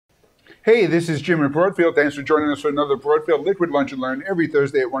Hey, this is Jim at Broadfield. Thanks for joining us for another Broadfield Liquid Lunch and Learn every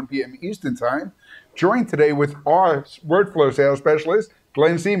Thursday at 1 p.m. Eastern Time. Joined today with our workflow sales specialist,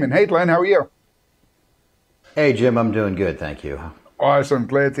 Glenn Seaman. Hey, Glenn, how are you? Hey, Jim, I'm doing good, thank you. Awesome.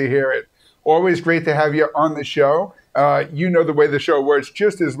 Glad to hear it. Always great to have you on the show. You know the way the show works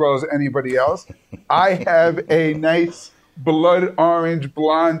just as well as anybody else. I have a nice blood orange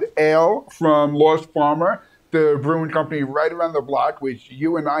blonde ale from Lost Farmer, the brewing company right around the block, which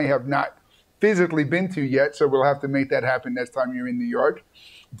you and I have not physically been to yet, so we'll have to make that happen next time you're in New York.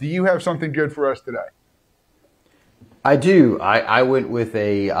 Do you have something good for us today? I do. I went with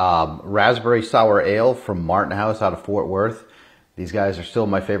a raspberry sour ale from Martin House out of Fort Worth. These guys are still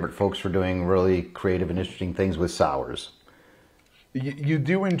my favorite folks for doing really creative and interesting things with sours. You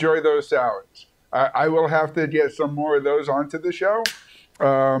do enjoy those sours. I will have to get some more of those onto the show.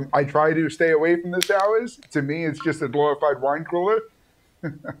 I try to stay away from the sours. To me, it's just a glorified wine cooler.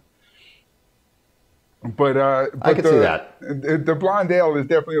 But I can see that. The blonde ale is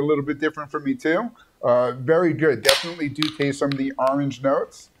definitely a little bit different for me too. Very good. Definitely do taste some of the orange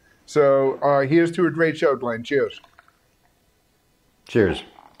notes. So here's to a great show, Glenn. Cheers. Cheers.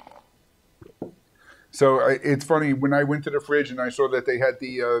 So it's funny, when I went to the fridge and I saw that they had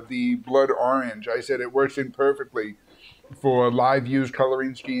the blood orange, I said it works in perfectly for LiveU's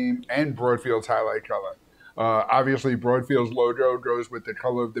coloring scheme and Broadfield's highlight color. Obviously, Broadfield's logo goes with the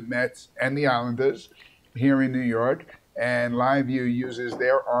color of the Mets and the Islanders here in New York, and LiveU uses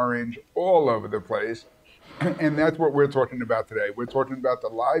their orange all over the place, and that's what we're talking about today. We're talking about the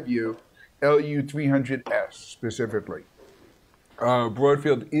LiveU LU300S specifically.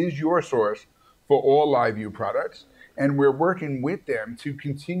 Broadfield is your source for all LiveU products, and we're working with them to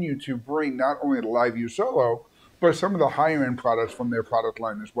continue to bring not only the LiveU Solo, but some of the higher-end products from their product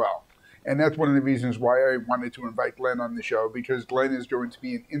line as well. And that's one of the reasons why I wanted to invite Glenn on the show, because Glenn is going to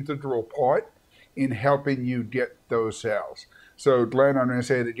be an integral part in helping you get those sales. So Glenn, I'm going to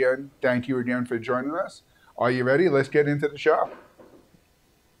say it again. Thank you again for joining us. Are you ready? Let's get into the show.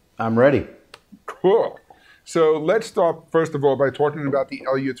 I'm ready. Cool. So let's start, first of all, by talking about the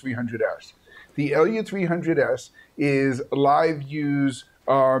LU300S. The LU300S is LiveU's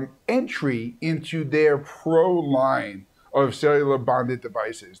entry into their Pro line of cellular bonded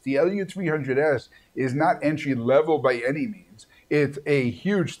devices. The LU300S is not entry level by any means. It's a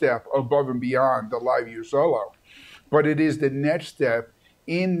huge step above and beyond the LiveU Solo, but it is the next step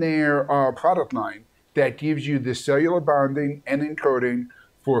in their product line that gives you the cellular bonding and encoding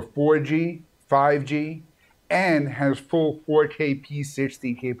for 4G, 5G, and has full 4K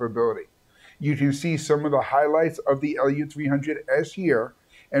P60 capability. You can see some of the highlights of the LU300S here,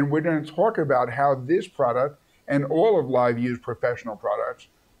 and we're going to talk about how this product and all of LiveU's professional products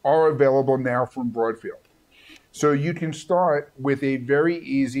are available now from Broadfield. So you can start with a very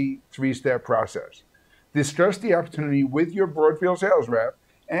easy three-step process. Discuss the opportunity with your Broadfield sales rep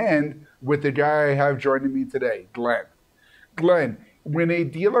and with the guy I have joining me today, Glenn. Glenn, when a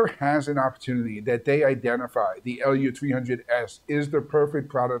dealer has an opportunity that they identify the LU300S is the perfect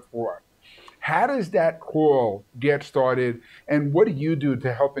product for, how does that call get started, and what do you do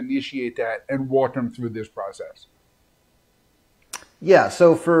to help initiate that and walk them through this process? Yeah,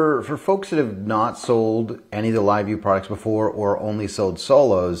 so for folks that have not sold any of the LiveU products before or only sold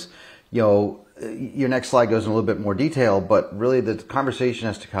solos, your next slide goes in a little bit more detail, but really the conversation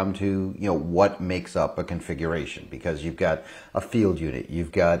has to come to, what makes up a configuration, because you've got a field unit,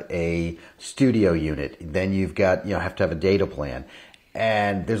 you've got a studio unit, then you've got, have to have a data plan.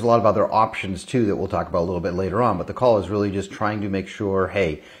 And there's a lot of other options too that we'll talk about a little bit later on, but the call is really just trying to make sure,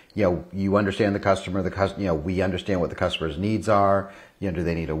 hey, you understand the customer, we understand what the customer's needs are. Do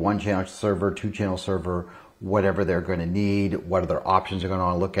they need a one-channel server, two-channel server, whatever they're going to need, what other options they're going to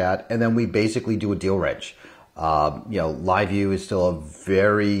want to look at, and then we basically do a deal reg. LiveU is still a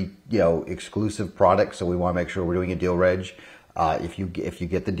very, exclusive product, so we want to make sure we're doing a deal reg. If you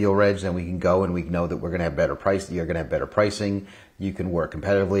get the deal reg, then we can go and we know that we're going to have better price. You're going to have better pricing. You can work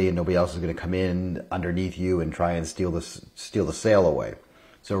competitively, and nobody else is going to come in underneath you and try and steal the sale away.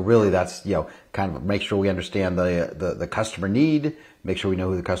 So really, that's kind of make sure we understand the customer need, make sure we know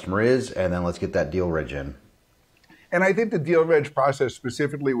who the customer is, and then let's get that deal reg in. And I think the deal reg process,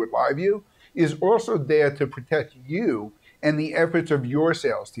 specifically with LiveU, is also there to protect you and the efforts of your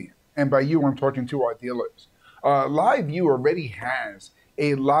sales team. And by you, I'm talking to our dealers. LiveU already has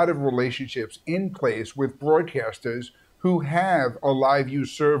a lot of relationships in place with broadcasters who have a LiveU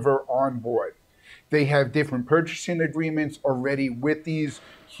server on board. They have different purchasing agreements already with these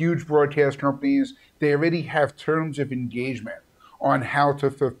huge broadcast companies. They already have terms of engagement on how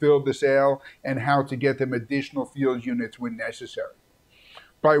to fulfill the sale and how to get them additional field units when necessary.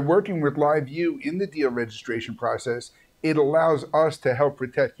 By working with LiveU in the deal registration process, it allows us to help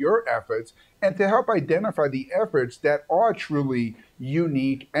protect your efforts and to help identify the efforts that are truly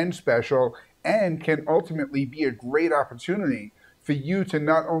unique and special and can ultimately be a great opportunity for you to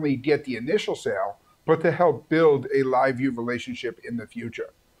not only get the initial sale, but to help build a LiveU relationship in the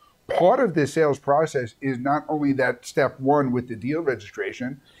future. Part of the sales process is not only that step one with the deal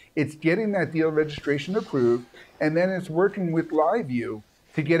registration, it's getting that deal registration approved, and then it's working with LiveU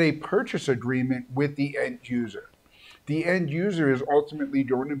to get a purchase agreement with the end user. The end user is ultimately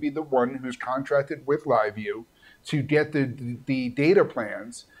going to be the one who's contracted with LiveU to get the data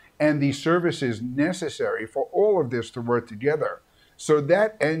plans and the services necessary for all of this to work together. So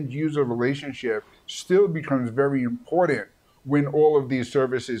that end user relationship still becomes very important when all of these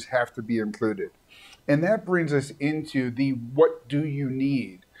services have to be included. And that brings us into the what do you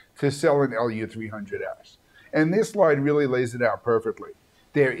need to sell an LU300S. And this slide really lays it out perfectly.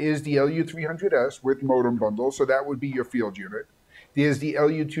 There is the LU300S with modem bundle, so that would be your field unit. There's the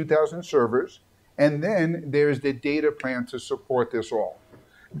LU2000 servers, and then there's the data plan to support this all.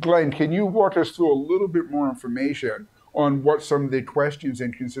 Glenn, can you walk us through a little bit more information on what some of the questions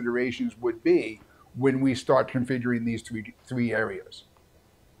and considerations would be when we start configuring these three areas?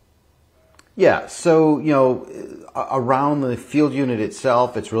 Yeah, so, around the field unit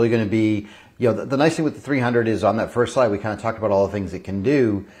itself, it's really going to be, the nice thing with the 300 is on that first slide, we kind of talked about all the things it can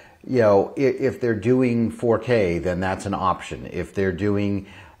do. If they're doing 4K, then that's an option. If they're doing,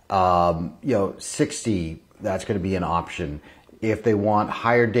 60, that's going to be an option. If they want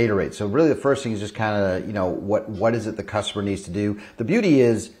higher data rates. So really the first thing is just kind of, what is it the customer needs to do? The beauty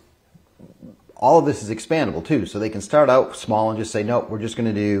is, all of this is expandable too, so they can start out small and just say, nope, we're just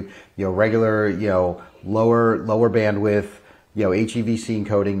going to do, regular, lower bandwidth, HEVC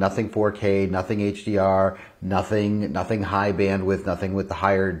encoding, nothing 4K, nothing HDR, nothing high bandwidth, nothing with the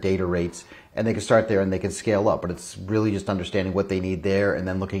higher data rates, and they can start there and they can scale up. But it's really just understanding what they need there and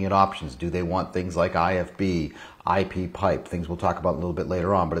then looking at options. Do they want things like IFB, IP pipe, things we'll talk about a little bit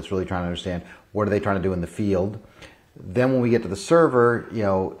later on, but it's really trying to understand what are they trying to do in the field. Then when we get to the server,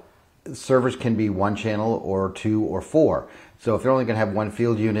 servers can be one channel or two or four. So if they're only going to have one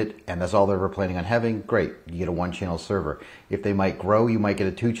field unit and that's all they're ever planning on having, great, you get a one channel server. If they might grow, you might get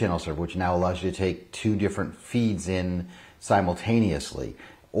a two channel server, which now allows you to take two different feeds in simultaneously,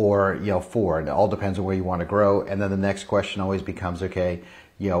 or four. And it all depends on where you want to grow. And then the next question always becomes, okay,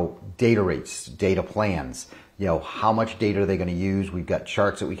 data rates, data plans. How much data are they going to use? We've got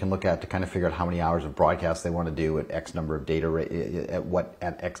charts that we can look at to kind of figure out how many hours of broadcast they want to do at X number of data rate,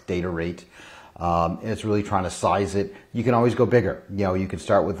 at X data rate. And it's really trying to size it. You can always go bigger. You can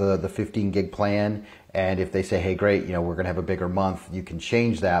start with the 15 gig plan, and if they say, hey, great, we're going to have a bigger month, you can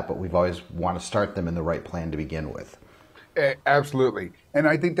change that, but we've always want to start them in the right plan to begin with. Absolutely. And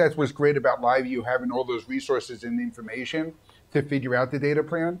I think that's what's great about LiveU, having all those resources and information to figure out the data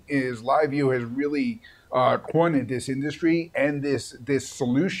plan, is LiveU has really cornered this industry and this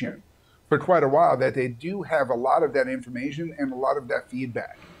solution for quite a while, that they do have a lot of that information and a lot of that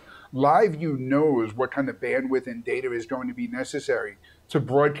feedback. LiveU knows what kind of bandwidth and data is going to be necessary to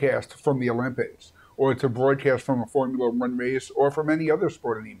broadcast from the Olympics, or to broadcast from a Formula One race, or from any other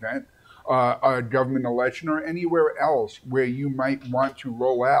sporting event, a government election, or anywhere else where you might want to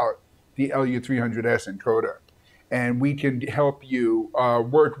roll out the LU300S encoder. And we can help you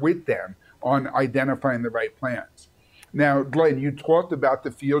work with them on identifying the right plans. Now, Glenn, you talked about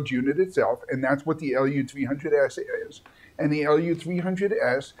the field unit itself, and that's what the LU300S is. And the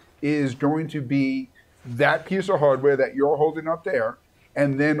LU300S is going to be that piece of hardware that you're holding up there,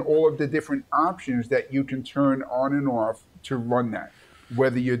 and then all of the different options that you can turn on and off to run that,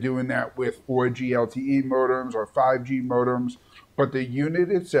 whether you're doing that with 4G LTE modems or 5G modems. But the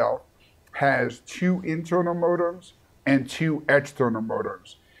unit itself has two internal modems and two external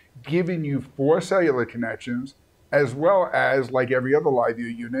modems, giving you 4 cellular connections, as well as, like every other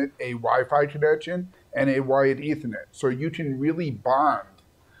LiveU unit, a Wi-Fi connection and a wired Ethernet. So you can really bond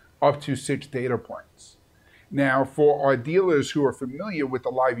up to 6 data points. Now, for our dealers who are familiar with the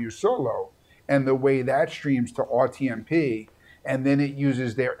LiveU Solo and the way that streams to RTMP, and then it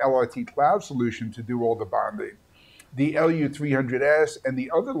uses their LRT cloud solution to do all the bonding, the LU300S and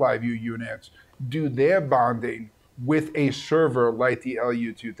the other LiveU units do their bonding with a server like the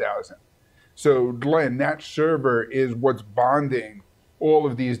LU2000. So Glenn, that server is what's bonding all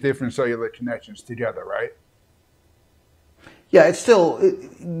of these different cellular connections together, right? Yeah, it's still,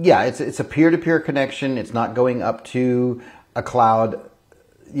 it's a peer-to-peer connection. It's not going up to a cloud.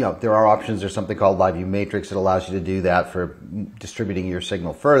 There are options. There's something called LiveU Matrix that allows you to do that for distributing your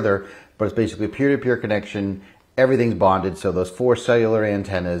signal further, but it's basically a peer-to-peer connection, everything's bonded. So those 4 cellular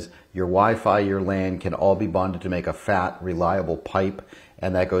antennas, your Wi-Fi, your LAN can all be bonded to make a fat, reliable pipe,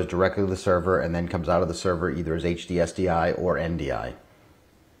 and that goes directly to the server and then comes out of the server either as HDSDI or NDI.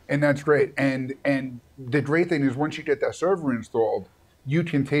 And that's great. And the great thing is once you get that server installed, you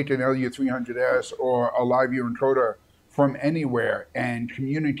can take an LU300S or a LiveU encoder from anywhere and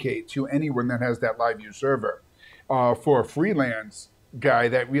communicate to anyone that has that LiveU server. For a freelance guy,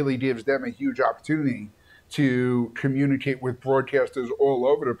 that really gives them a huge opportunity to communicate with broadcasters all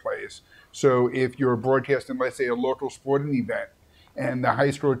over the place. So if you're broadcasting, let's say, a local sporting event, and the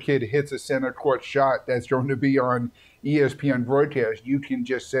high school kid hits a center court shot that's going to be on ESPN broadcast, you can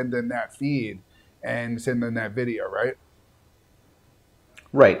just send them that feed and send them that video, right?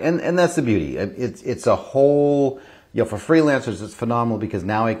 Right, and that's the beauty. It's a whole, for freelancers, it's phenomenal because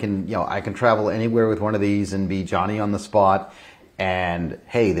now I can travel anywhere with one of these and be Johnny on the spot. And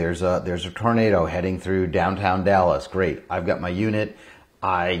hey, there's a tornado heading through downtown Dallas. Great, I've got my unit.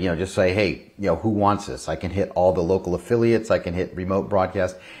 I just say, hey, who wants this? I can hit all the local affiliates. I can hit remote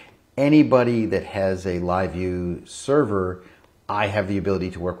broadcast. Anybody that has a LiveU server, I have the ability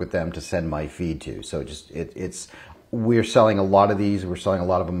to work with them to send my feed to. So we're selling a lot of these. We're selling a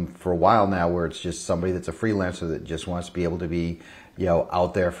lot of them for a while now, where it's just somebody that's a freelancer that just wants to be able to be,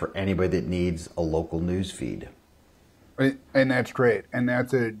 out there for anybody that needs a local news feed. And that's great. And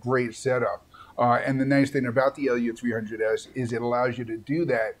that's a great setup. And the nice thing about the LU300S is it allows you to do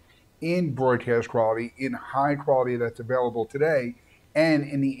that in broadcast quality, in high quality that's available today, and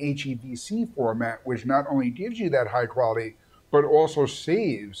in the HEVC format, which not only gives you that high quality, but also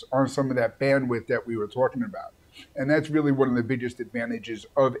saves on some of that bandwidth that we were talking about. And that's really one of the biggest advantages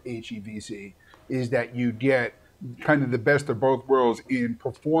of HEVC, is that you get kind of the best of both worlds in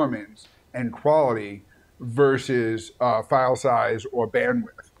performance and quality versus file size or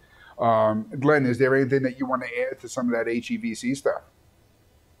bandwidth. Glenn, is there anything that you want to add to some of that HEVC stuff?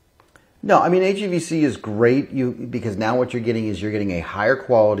 No, I mean, HEVC is great because now what you're getting is you're getting a higher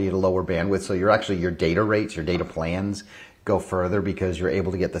quality at a lower bandwidth. So your data rates, your data plans go further because you're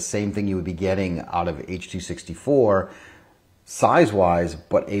able to get the same thing you would be getting out of H.264 size-wise,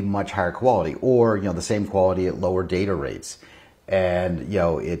 but a much higher quality, or the same quality at lower data rates. And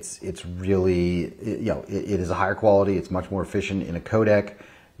it's really it is a higher quality. It's much more efficient in a codec.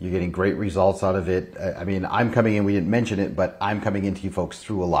 You're getting great results out of it. I mean, I'm coming in, we didn't mention it, but I'm coming into you folks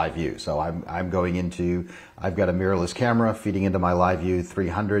through a LiveU. So I've got a mirrorless camera feeding into my LiveU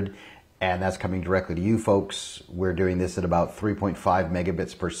 300, and that's coming directly to you folks. We're doing this at about 3.5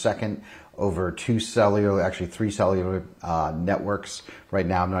 megabits per second over 3 cellular networks. Right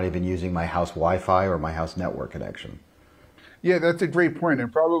now, I'm not even using my house Wi-Fi or my house network connection. Yeah, that's a great point,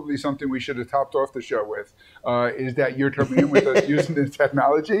 and probably something we should have topped off the show with, is that you're coming in with us using this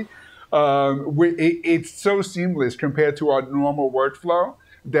technology. It's so seamless compared to our normal workflow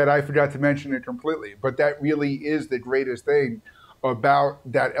that I forgot to mention it completely. But that really is the greatest thing about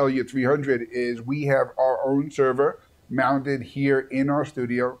that LU300 is we have our own server mounted here in our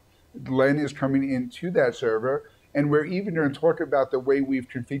studio. Glenn is coming into that server, and we're even going to talk about the way we've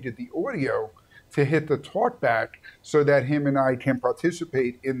configured the audio to hit the talkback so that him and I can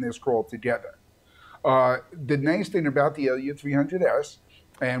participate in this call together. The nice thing about the LU300S,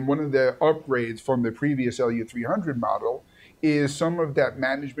 and one of the upgrades from the previous LU300 model, is some of that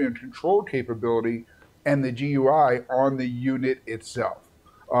management and control capability and the GUI on the unit itself.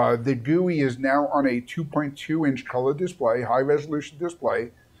 The GUI is now on a 2.2-inch color display, high-resolution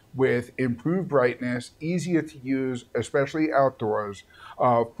display, with improved brightness, easier to use, especially outdoors,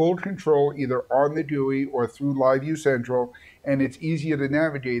 full control either on the GUI or through LiveU Central, and it's easier to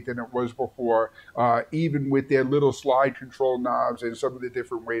navigate than it was before, even with their little slide control knobs and some of the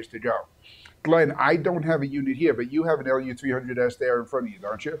different ways to go. Glenn, I don't have a unit here, but you have an LU300S there in front of you,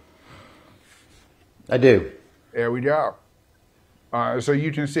 don't you? I do. There we go. So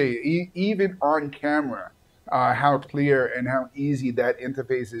you can see, even on camera, how clear and how easy that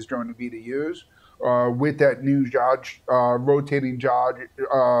interface is going to be to use with that new rotating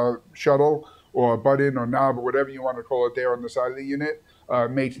shuttle or button or knob or whatever you want to call it there on the side of the unit,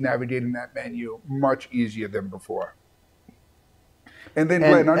 makes navigating that menu much easier than before. And then,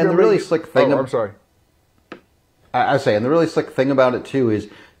 Glenn, and the really slick thing. I'm sorry. I say, and the really slick thing about it too is,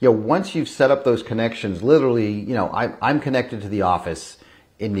 once you've set up those connections, literally, I'm connected to the office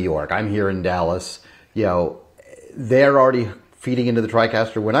in New York. I'm here in Dallas. They're already feeding into the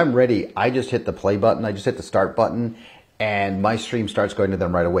TriCaster. When I'm ready, I just hit the play button. I just hit the start button, and my stream starts going to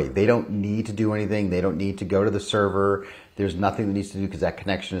them right away. They don't need to do anything. They don't need to go to the server. There's nothing that needs to do because that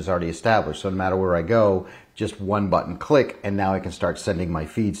connection is already established. So no matter where I go, just one button click, and now I can start sending my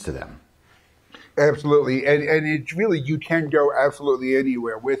feeds to them. Absolutely, and it's really, you can go absolutely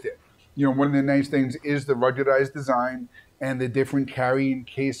anywhere with it. You know, one of the nice things is the ruggedized design and the different carrying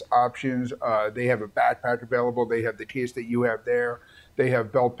case options. They have a backpack available. They have the case that you have there. They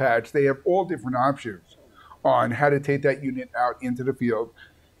have belt pads. They have all different options on how to take that unit out into the field.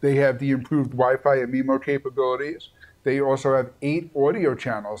 They have the improved Wi-Fi and MIMO capabilities. They also have 8 audio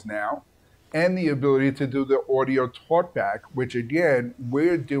channels now, and the ability to do the audio talkback, which again,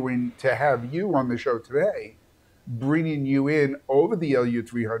 we're doing to have you on the show today, bringing you in over the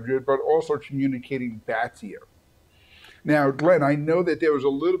LU300, but also communicating back to you. Now, Glenn, I know that there was a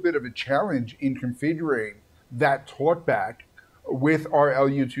little bit of a challenge in configuring that talkback with our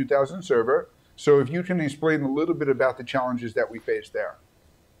LU2000 server. So if you can explain a little bit about the challenges that we faced there.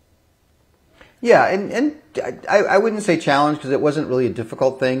 Yeah, and I wouldn't say challenge because it wasn't really a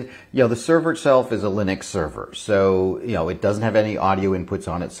difficult thing. You know, the server itself is a Linux server, so, you know, it doesn't have any audio inputs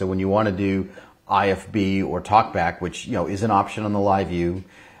on it. So when you want to do IFB or TalkBack, which, you know, is an option on the LiveU,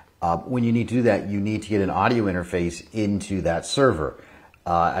 when you need to do that, you need to get an audio interface into that server.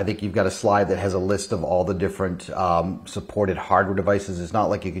 I think you've got a slide that has a list of all the different supported hardware devices. It's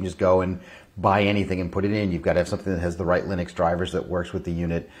not like you can just go and buy anything and put it in. You've got to have something that has the right Linux drivers that works with the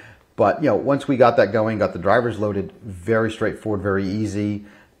unit. But, you know, once we got that going, got the drivers loaded, very straightforward, very easy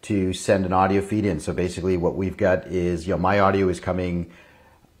to send an audio feed in. So basically what we've got is, you know, my audio is coming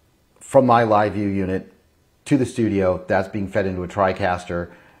from my LiveU unit to the studio. That's being fed into a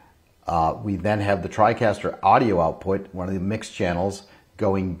TriCaster. We then have the TriCaster audio output, one of the mixed channels,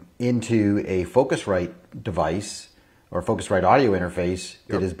 going into a Focusrite device or Focusrite audio interface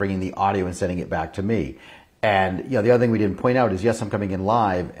that is bringing the audio and sending it back to me. And, you know, the other thing we didn't point out is, yes, I'm coming in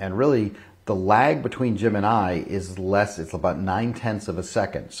live, and really the lag between Jim and I is less. It's about 9/10 of a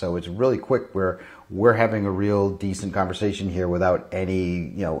second. So it's really quick where we're having a real decent conversation here without any,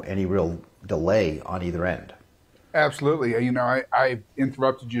 you know, any real delay on either end. Absolutely. You know, I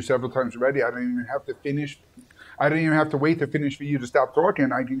interrupted you several times already. I don't even have to finish. I don't even have to wait to finish for you to stop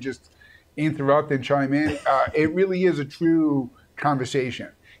talking. I can just interrupt and chime in. It really is a true conversation.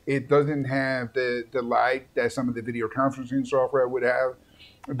 It doesn't have the lag that some of the video conferencing software would have.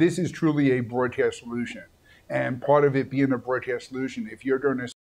 This is truly a broadcast solution. And part of it being a broadcast solution, if you're going to